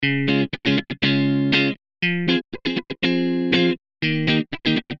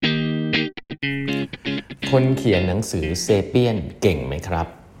คนเขียนหนังสือเซเปียนเก่งไหมครับ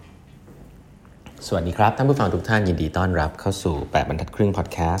สวัสดีครับท่านผู้ฟังทุกท่านยินดีต้อนรับเข้าสู่8บรรทัดครึ่งพอด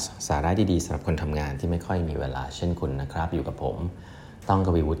แคสต์สาระดีๆสำหรับคนทำงานที่ไม่ค่อยมีเวลาเช่นคุณนะครับอยู่กับผมต้องก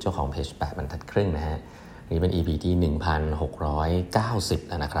วีวุฒิเจ้าของเพจ8บรรทัดครึ่งนะฮะนี่เป็น EP ที่1690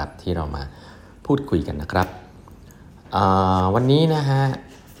แล้วนะครับที่เรามาพูดคุยกันนะครับวันนี้นะฮะ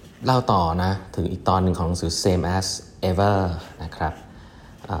เล่าต่อนะถึงอีกตอนหนึ่งของหนังสือ Same as Ever นะครับ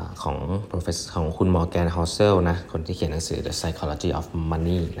ของคุณมอร์แกน ฮอสเซลนะคนที่เขียนหนังสือ The Psychology of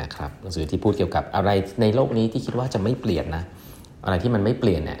Money นะครับหนังสือที่พูดเกี่ยวกับอะไรในโลกนี้ที่คิดว่าจะไม่เปลี่ยนนะอะไรที่มันไม่เป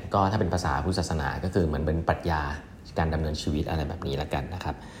ลี่ยนเนี่ยก็ถ้าเป็นภาษาพุทธศาสนาก็คือเหมือนเป็นปรัชญาการดำเนินชีวิตอะไรแบบนี้ละกันนะค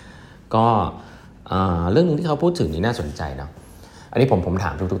รับก็เรื่องนึงที่เขาพูดถึงนี่น่าสนใจเนาะอันนี้ผมถ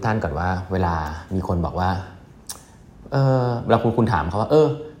ามทุกท่านก่อนว่าเวลามีคนบอกว่าเวลาคุณถามเขาว่า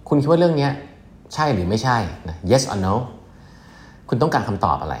คุณคิดว่าเรื่องนี้ใช่หรือไม่ใช่นะ yes or noคุณต้องการคำต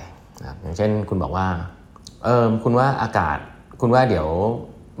อบอะไรนะครับอย่างเช่นคุณบอกว่าคุณว่าอากาศคุณว่าเดี๋ยว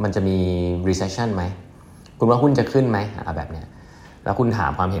มันจะมี recession ไหมคุณว่าหุ้นจะขึ้นไหมแบบเนี้ยแล้วคุณถา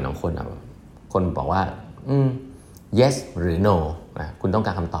มความเห็นของคนบอกว่าyes หรือ no นะคุณต้องก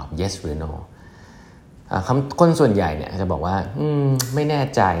ารคำตอบ yes หรือ no คนส่วนใหญ่เนี่ยจะบอกว่าไม่แน่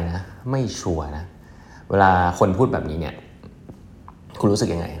ใจนะไม่ชัวร์นะเวลาคนพูดแบบนี้เนี่ยคุณรู้สึก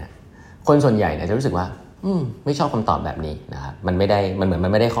ยังไงนะคนส่วนใหญ่เนี่ยจะรู้สึกว่าไม่ชอบคำตอบแบบนี้นะครับมันเหมือนมั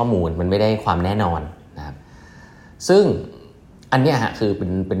นไม่ได้ข้อมูลมันไม่ได้ความแน่นอนนะครับซึ่งอันเนี้ยฮะคือ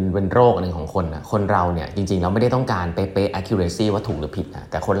เป็นโรคนึงของคนนะคนเราเนี่ยจริงๆเราไม่ได้ต้องการเป๊ะๆ accuracy ว่าถูกหรือผิดนะ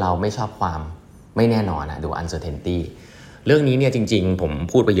แต่คนเราไม่ชอบความไม่แน่นอนนะดู uncertainty เรื่องนี้เนี่ยจริงๆผม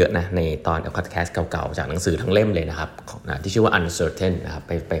พูดไปเยอะนะในตอนพอดแคสต์เก่าๆจากหนังสือทั้งเล่มเลยนะครับที่ชื่อว่า uncertain นะครับ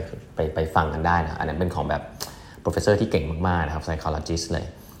ไปฟังกันได้นะอันนั้นเป็นของแบบ professor ที่เก่งมากๆนะครับ psychologist เลย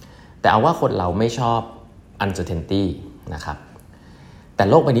แต่เอาว่าคนเราไม่ชอบuncertainty นะครับแต่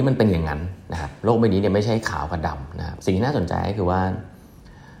โลกใบนี้มันเป็นอย่างนั้นนะครับโลกใบนี้เนี่ยไม่ใช่ขาวกับดำนะครับสิ่งที่น่าสนใจก็คือว่า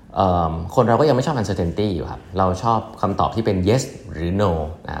คนเราก็ยังไม่ชอบ uncertainty อยู่ครับเราชอบคำตอบที่เป็น yes หรือ no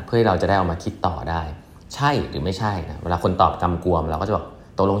นะเพื่อเราจะได้เอามาคิดต่อได้ใช่หรือไม่ใช่นะเวลาคนตอบกำกวมเราก็จะบอก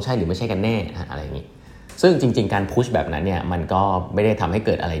ตกลงใช่หรือไม่ใช่กันแน่นะอะไรอย่างนี้ซึ่งจริงๆการพุชแบบนั้นเนี่ยมันก็ไม่ได้ทำให้เ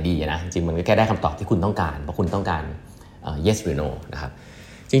กิดอะไรดีนะจริงๆมันก็แค่ได้คำตอบที่คุณต้องการเพราะคุณต้องการyes หรือ no นะครับ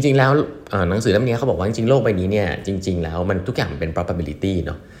จริงๆแล้วหนังสือเล่มนี้เขาบอกว่าจริงๆโลกใบนี้เนี่ยจริงๆแล้วมันทุกอย่างเป็น probability เ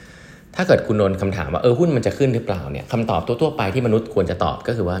นาะถ้าเกิดคุณโดนคำถามว่าหุ้นมันจะขึ้นหรือเปล่าเนี่ยคำตอบทั่วๆไปที่มนุษย์ควรจะตอบ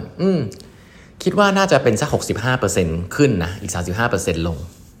ก็คือว่าคิดว่าน่าจะเป็นสัก 65% ขึ้นนะอีก 35% ลง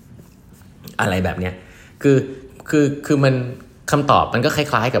อะไรแบบเนี้ยคือมันคำตอบมันก็ค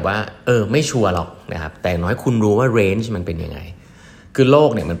ล้ายๆกับว่าไม่ชัวร์หรอกนะครับแต่น้อยคุณรู้ว่า range มันเป็นยังไงคือโลก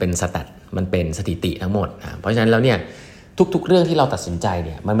เนี่ยมันเป็นมันเป็นสถิติทั้งหมดนะเพราะฉะนั้นแล้วเนี่ยทุกๆเรื่องที่เราตัดสินใจเ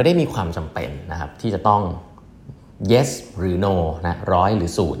นี่ยมันไม่ได้มีความจำเป็นนะครับที่จะต้อง yes หรือ no นะ100หรื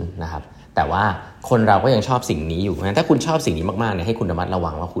อ0นะครับแต่ว่าคนเราก็ยังชอบสิ่งนี้อยู่นะถ้าคุณชอบสิ่งนี้มากๆเนี่ยให้คุณระมัดระ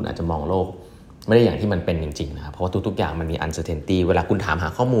วังว่าคุณอาจจะมองโลกไม่ได้อย่างที่มันเป็นจริงๆนะครับเพราะว่าทุกๆอย่างมันมี uncertainty เวลาคุณถามหา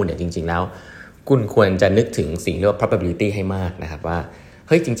ข้อมูลเนี่ยจริงๆแล้วคุณควรจะนึกถึงสิ่งเรียกว่า probability ให้มากนะครับว่าเ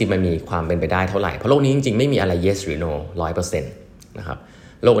ฮ้ยจริงๆมันมีความเป็นไปได้เท่าไหร่เพราะโลกนี้จริงๆไม่มีอะไร yes หรือ no 100% นะครับ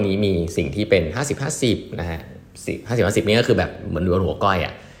โลกนี้มีสิ่งที่เป็น50-50นะฮะ50-50 นี่ก็คือแบบเหมือนหัวก้อยอ่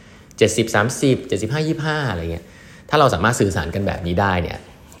ะ70-30 75-25อะไรเงี้ยถ้าเราสามารถสื่อสารกันแบบนี้ได้เนี่ย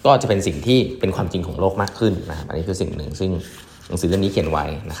ก็จะเป็นสิ่งที่เป็นความจริงของโลกมากขึ้นนะครับอันนี้คือสิ่งหนึ่งซึ่งหนังสือเล่มนี้เขียนไว้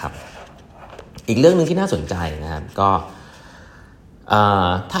นะครับอีกเรื่องนึงที่น่าสนใจนะครับก็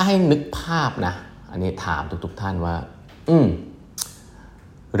ถ้าให้นึกภาพนะอันนี้ถามทุกท่านว่า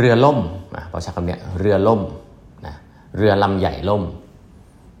เรือล่มนะพอใช้คำนี้เรือล่มนะเรือลำใหญ่ล่ม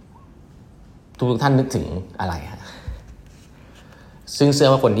ทุกท่านนึกถึงอะไรฮะซึ่งเชื่อ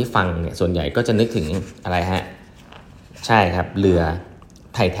ว่าคนที่ฟังเนี่ยส่วนใหญ่ก็จะนึกถึงอะไรฮะใช่ครับเรือ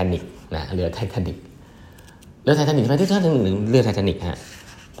ไททานิกนะเรือไททานิกทำไมทุกท่านถึงเรือไททานิกฮะ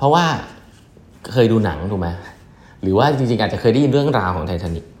เพราะว่าเคยดูหนังถูกไหมหรือว่าจริงๆอาจจะเคยได้ยินเรื่องราวของไททา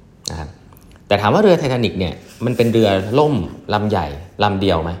นิกนะครับแต่ถามว่าเรือไททานิกเนี่ยมันเป็นเรือล่มลำใหญ่ลำเดี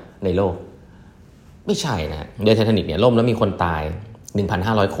ยวไหมในโลกไม่ใช่นะเรือไททานิกเนี่ยล่มแล้วมีคนตาย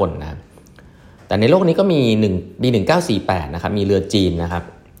 1,500 คนนะครับแต่ในโลกนี้ก็มีปี1948นะครับมีเรือจีนนะครับ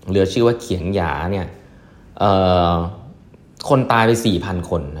เรือชื่อว่าเขียงหยาเนี่ยคนตายไป 4,000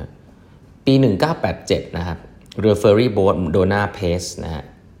 คนนะปี1987นะครับเรือเฟอร์รี่โบ๊ทโดนาเพสนะฮะ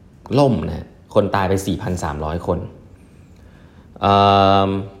ล่มนะคนตายไป 4,300 คน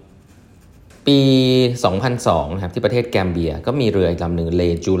ปี 2002นะครับที่ประเทศแกมเบียก็มีเรืออีกลำหนึ่งเล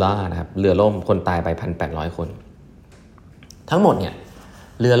จูล่านะครับเรือล่มคนตายไป 1,800 คนทั้งหมดเนี่ย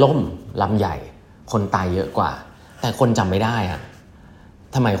เรือล่มลำใหญ่คนตายเยอะกว่าแต่คนจำไม่ได้อะ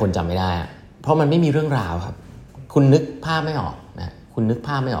ทำไมคนจำไม่ได้อะเพราะมันไม่มีเรื่องราวครับคุณนึกภาพไม่ออกนะคุณ คุณนึกภ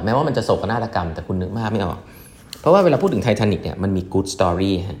าพไม่ออกแม้ว่ามันจะโศกนาฏกรรมแต่คุณนึกภาพไม่ออกเพราะว่าเวลาพูดถึงไททานิคเนี่ยมันมี good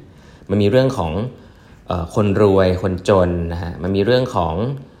story ฮะมันมีเรื่องของคนรวยคนจนนะฮะมันมีเรื่องของ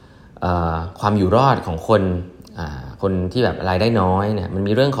ความอยู่รอดของคนที่แบบรายได้น้อยเนี่ยมัน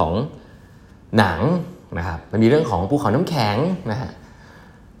มีเรื่องของหนังนะครับมันมีเรื่องของภูเขาน้ำแข็งนะฮะ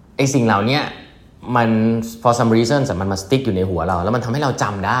ไอสิ่งเหล่านี้มัน for some reason มันมา stick อยู่ในหัวเราแล้วมันทำให้เราจ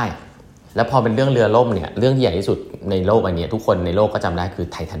ำได้แล้วพอเป็นเรื่องเรือล่มเนี่ยเรื่องที่ใหญ่ที่สุดในโลกอันนี้ทุกคนในโลกก็จำได้คือ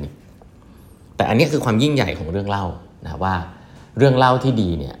ไททานิคแต่อันนี้คือความยิ่งใหญ่ของเรื่องเล่านะว่าเรื่องเล่าที่ดี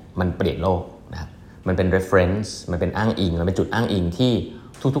เนี่ยมันเปลี่ยนโลกนะครับมันเป็น reference มันเป็นอ้างอิงมันเป็นจุดอ้างอิงที่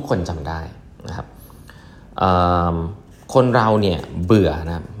ทุกๆคนจำได้นะครับคนเราเนี่ยเบื่อน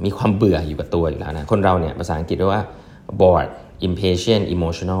ะมีความเบื่ออยู่กับตัวอยู่แล้วนะคนเราเนี่ยภาษาอังกฤษเรียกว่า bored impatient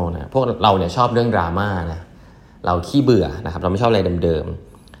emotional นะพวกเราเนี่ยชอบเรื่องดราม่านะเราขี้เบื่อนะครับเราไม่ชอบอะไรเดิม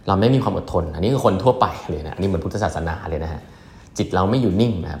ๆเราไม่มีความอดทนอันนี้คือคนทั่วไปเลยนะอันนี้เหมือนพุทธศาสนาเลยนะฮะจิตเราไม่อยู่นิ่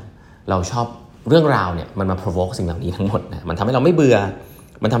งนะครับเราชอบเรื่องราวเนี่ยมันมา provoke สิ่งเหล่านี้ทั้งหมดนะมันทำให้เราไม่เบื่อ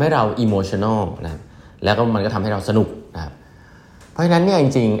มันทำให้เรา emotional นะแล้วก็มันก็ทำให้เราสนุกนะครับเพราะฉะนั้นเนี่ยจ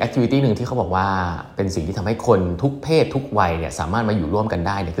ริงๆ activity หนึ่งที่เขาบอกว่าเป็นสิ่งที่ทำให้คนทุกเพศทุกวัยเนี่ยสามารถมาอยู่ร่วมกันไ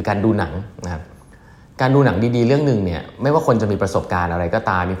ด้เนี่ยคือการดูหนังนะครับการดูหนังดีๆเรื่องนึงเนี่ยไม่ว่าคนจะมีประสบการณ์อะไรก็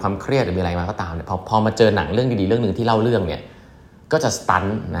ตามมีความเครียดหรือมีอะไรมาก็ตามเนี่ยพอมาเจอหนังเรื่องดีๆเรื่องนึงที่เล่าเรื่องเนี่ยก็จะสตัน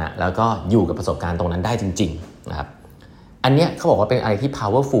นะแล้วก็อยู่กับประสบการณ์ตรงนั้นได้จริงๆนะครับอันเนี้ยเขาบอกว่าเป็นอะไรที่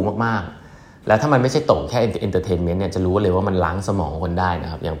powerful มากๆแล้วถ้ามันไม่ใช่ตกแค่ entertainment เนี่ยจะรู้เลยว่ามันล้างสมองคนได้น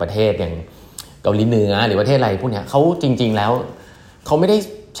ะครับอย่างประเทศอย่างเกาหลีเหนือหรือประเทศอะไรพวกเนี้ยเขาจริงๆแล้วเขาไม่ได้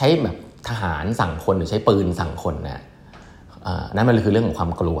ใช้แบบทหารสั่งคนหรือใช้ปืนสั่งคนนะนั่นมันคือเรื่องของควา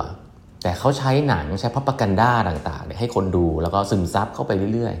มกลัวแต่เขาใช้หนังใช้propagandaต่างๆเนี่ยให้คนดูแล้วก็ซึมซับเข้าไป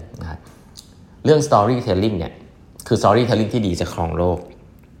เรื่อยๆนะครับเรื่อง storytelling เนี่ยคือ storytelling ที่ดีจะครองโลก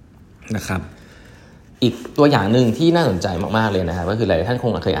นะครับอีกตัวอย่างหนึ่งที่น่าสนใจมากๆเลยนะครับก็คือหลายท่านค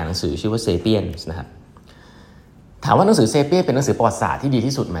งเคยอ่านหนังสือชื่อว่า Sapien นะครับถามว่าหนังสือ Sapien เป็นหนังสือประวัติศาสตร์ที่ดี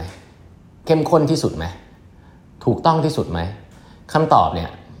ที่สุดไหมเข้มข้นที่สุดไหมถูกต้องที่สุดไหมคำตอบเนี่ย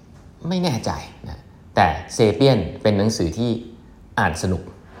ไม่แน่ใจนะแต่เซเปียนเป็นหนังสือที่อ่านสนุก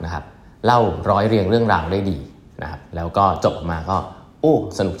นะครับเล่าร้อยเรียงเรื่องราวได้ดีนะครับแล้วก็จบออกมาก็โอ้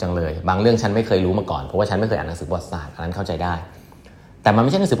สนุกจังเลยบางเรื่องฉันไม่เคยรู้มาก่อนเพราะว่าฉันไม่เคยอ่านหนังสือประวัติศาสตร์อันนั้นเข้าใจได้แต่มันไ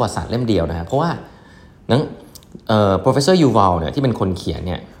ม่ใช่หนังสือประวัติศาสตร์เล่มเดียวนะเพราะว่าprofessor Yuval เนี่ยที่เป็นคนเขียนเ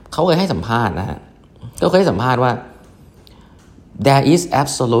นี่ยเขาเคยให้สัมภาษณ์นะฮะก็เคยให้สัมภาษณ์ว่า there is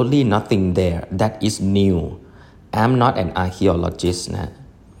absolutely nothing there that is new I'm not an archaeologist นะ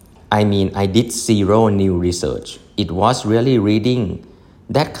I mean I did zero new research it was really reading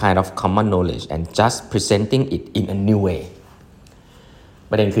that kind of common knowledge and just presenting it in a new way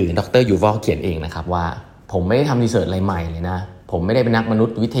ประเด็นคือดร. Yuval เขียนเองนะครับว่าผมไม่ได้ทำรีเสิร์ชอะไรใหม่เลยนะผมไม่ได้เป็นนักมนุษ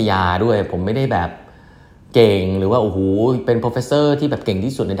ยวิทยาด้วยผมไม่ได้แบบเก่งหรือว่าโอ้โหเป็น professor ที่แบบเก่ง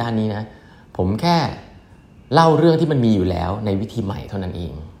ที่สุดในด้านนี้นะผมแค่เล่าเรื่องที่มันมีอยู่แล้วในวิธีใหม่เท่านั้นเอ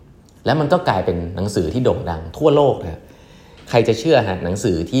งแล้วมันก็กลายเป็นหนังสือที่โด่งดังทั่วโลกนะใครจะเชื่อฮะหนัง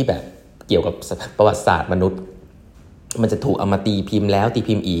สือที่แบบเกี่ยวกับประวัติศาสตร์มนุษย์มันจะถูกเอามาตีพิมพ์แล้วตี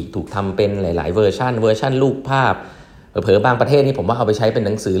พิมพ์อีกถูกทำเป็นหลายๆเวอร์ชันรูปภาพเผลอๆบางประเทศนี่ผมว่าเอาไปใช้เป็นห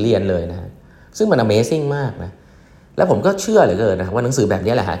นังสือเรียนเลยนะซึ่งมัน Amazing มากนะแล้วผมก็เชื่อเหลือเกินนะว่าหนังสือแบบ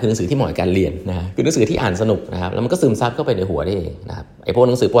นี้แหละฮะคือหนังสือที่เหมาะกับการเรียนนะคือหนังสือที่อ่านสนุกนะครับแล้วมันก็ซึมซับเข้าไปในหัวได้เองนะครับไอ้พวกห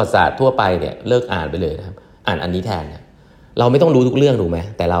นังสือประวัติศาสตร์ทั่วไปเนี่ยเลิกอ่านไปเลยนะครับอ่านอันนี้แทนนะเราไม่ต้องรู้ทุกเรื่องถูกไหม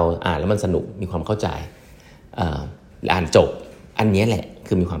แต่เราอ่านแล้วมันสนุกมีความเข้าใจอ่านจบอันนี้แหละ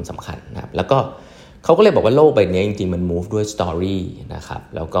คือมีความสำคัญนะครับแล้วก็เขาก็เลยบอกว่าโลกใบนี้จริงๆมัน move ด้วย story นะครับ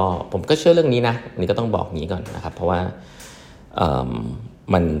แล้วก็ผมก็เชื่อเรื่องนี้นะอันนี้ก็ต้องบอกงี้ก่อนนะครับเพราะว่า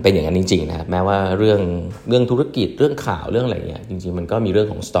มันเป็นอย่างนั้นจริงๆนะครับแม้ว่าเรื่องธุรกิจเรื่องข่าวเรื่องอะไรเงี้ยจริงๆมันก็มีเรื่อง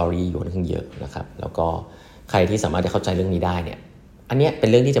ของ story อยู่ค่อนข้างเยอะนะครับแล้วก็ใครที่สามารถจะเข้าใจเรื่องนี้ได้เนี่ยอันนี้เป็น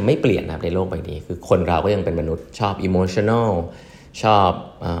เรื่องที่จะไม่เปลี่ยนนะในโลกใบนี้คือคนเราก็ยังเป็นมนุษย์ชอบ emotional ชอบ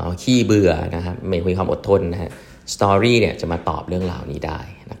ขี้เบื่อนะครับไม่มีความอดทนนะฮะ story เนี่ยจะมาตอบเรื่องราวนี้ได้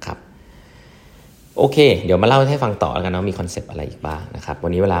นะครับโอเคเดี๋ยวมาเล่าให้ฟังต่อแล้วกันนะมีคอนเซปต์อะไรอีกบ้างนะครับวั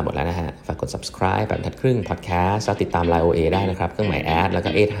นนี้เวลาหมดแล้วนะฮะฝากกด subscribe แบบทัดครึ่ง podcast แล้วติดตาม Line OA ได้นะครับเครื่องหมาย add แล้วก็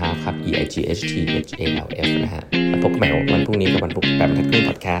 8half ครับ EIGHTHALF นะฮะแล้วพบกันใหม่วันพรุ่งนี้กับวันแบบทัดครึ่ง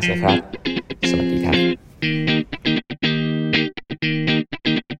podcast นะครับสวัสดีครับ